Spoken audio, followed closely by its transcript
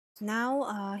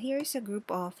Now, here's a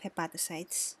group of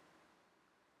hepatocytes.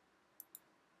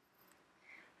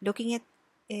 Looking at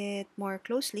it more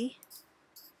closely,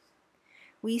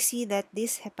 we see that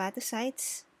these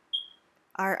hepatocytes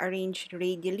are arranged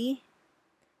radially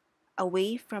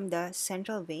away from the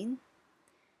central vein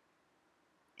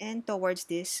and towards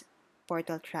this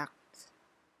portal tract.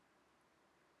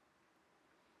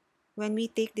 When we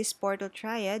take this portal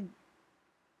triad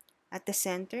at the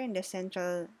center and the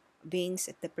central veins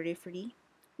at the periphery,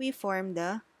 we form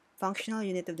the functional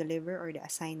unit of the liver, or the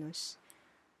acini.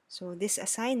 So these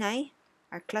acini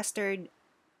are clustered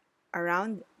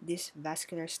around this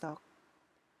vascular stalk.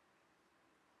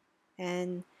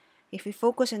 And if we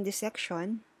focus on this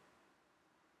section,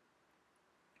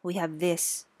 we have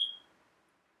this.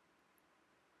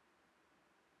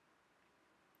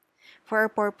 For our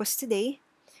purpose today,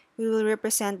 we will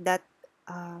represent that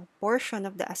portion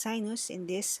of the acini in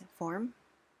this form.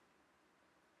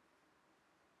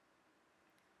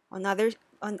 On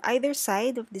either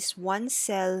side of this one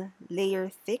cell layer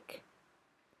thick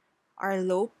are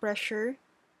low pressure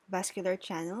vascular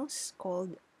channels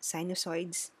called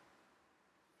sinusoids,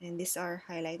 and these are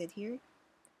highlighted here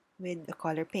with the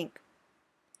color pink.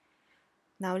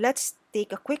 Now let's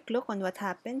take a quick look on what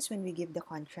happens when we give the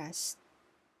contrast.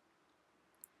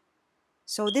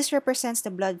 So this represents the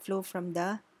blood flow from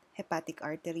the hepatic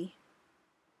artery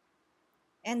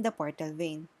and the portal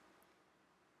vein.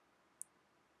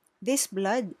 This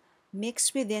blood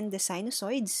mixed within the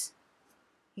sinusoids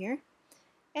here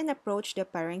and approach the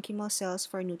parenchymal cells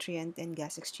for nutrient and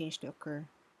gas exchange to occur.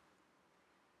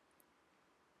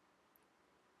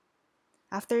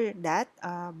 After that,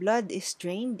 blood is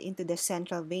drained into the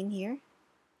central vein here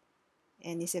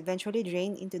and is eventually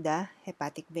drained into the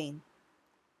hepatic vein.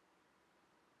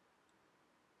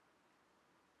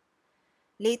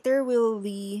 Later, we'll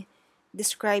be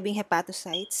describing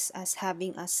hepatocytes as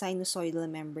having a sinusoidal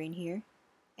membrane here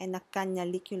and a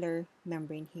canalicular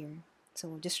membrane here.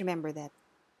 So just remember that.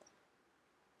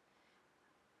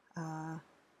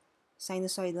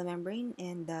 Sinusoidal membrane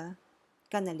and the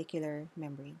canalicular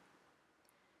membrane.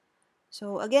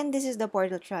 So again, this is the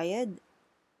portal triad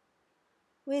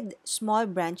with small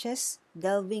branches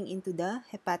delving into the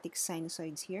hepatic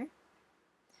sinusoids here,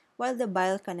 while the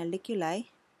bile canaliculi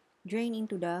drain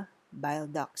into the bile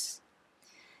ducts.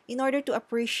 In order to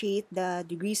appreciate the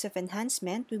degrees of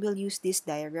enhancement, we will use this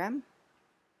diagram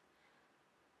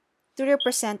to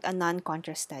represent a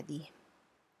non-contrast study.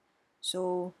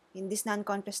 So in this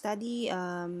non-contrast study,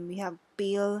 we have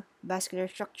pale vascular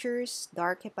structures,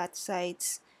 dark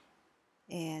hepatocytes,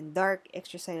 and dark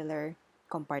extracellular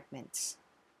compartments.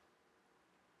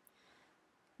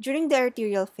 During the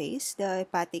arterial phase, the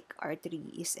hepatic artery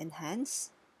is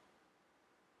enhanced,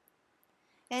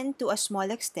 and to a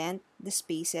small extent, the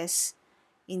spaces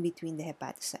in between the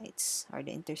hepatocytes, or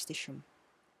the interstitium.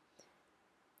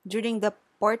 During the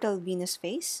portal venous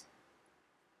phase,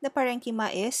 the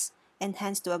parenchyma is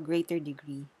enhanced to a greater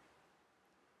degree,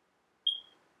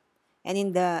 and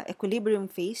in the equilibrium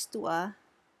phase to a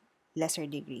lesser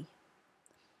degree.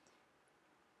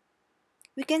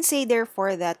 We can say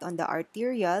therefore that on the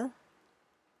arterial,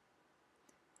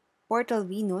 portal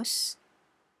venous,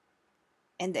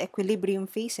 and the equilibrium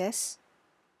phases,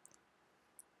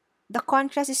 the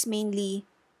contrast is mainly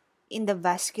in the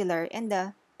vascular and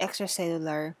the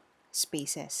extracellular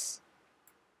spaces.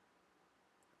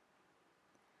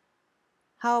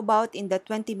 How about in the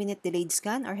 20-minute delayed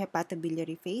scan or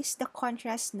hepatobiliary phase? The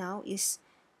contrast now is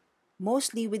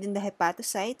mostly within the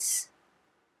hepatocytes,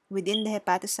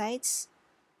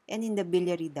 and in the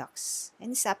biliary ducts,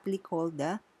 and is aptly called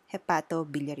the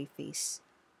hepatobiliary phase.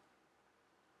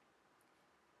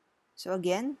 So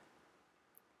again,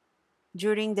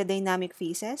 during the dynamic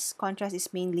phases, contrast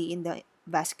is mainly in the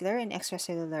vascular and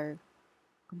extracellular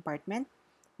compartment,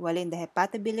 while in the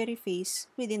hepatobiliary phase,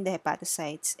 within the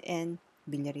hepatocytes and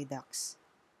biliary ducts.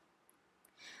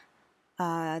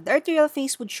 The arterial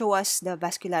phase would show us the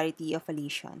vascularity of a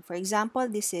lesion. For example,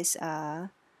 this is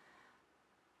a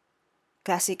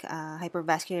classic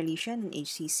hypervascular lesion in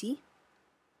HCC.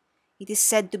 It is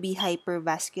said to be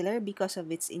hypervascular because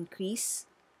of its increased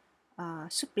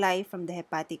supply from the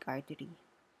hepatic artery.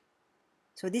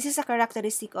 So this is a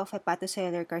characteristic of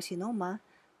hepatocellular carcinoma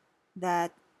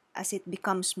that as it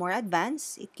becomes more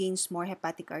advanced, it gains more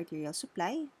hepatic arterial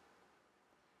supply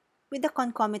with a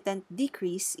concomitant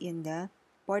decrease in the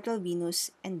portal venous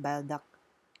and bile duct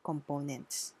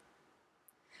components.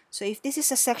 So if this is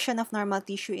a section of normal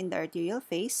tissue in the arterial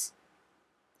phase,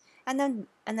 an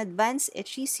advanced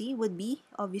HCC would be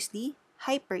obviously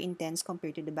hyper-intense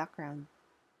compared to the background.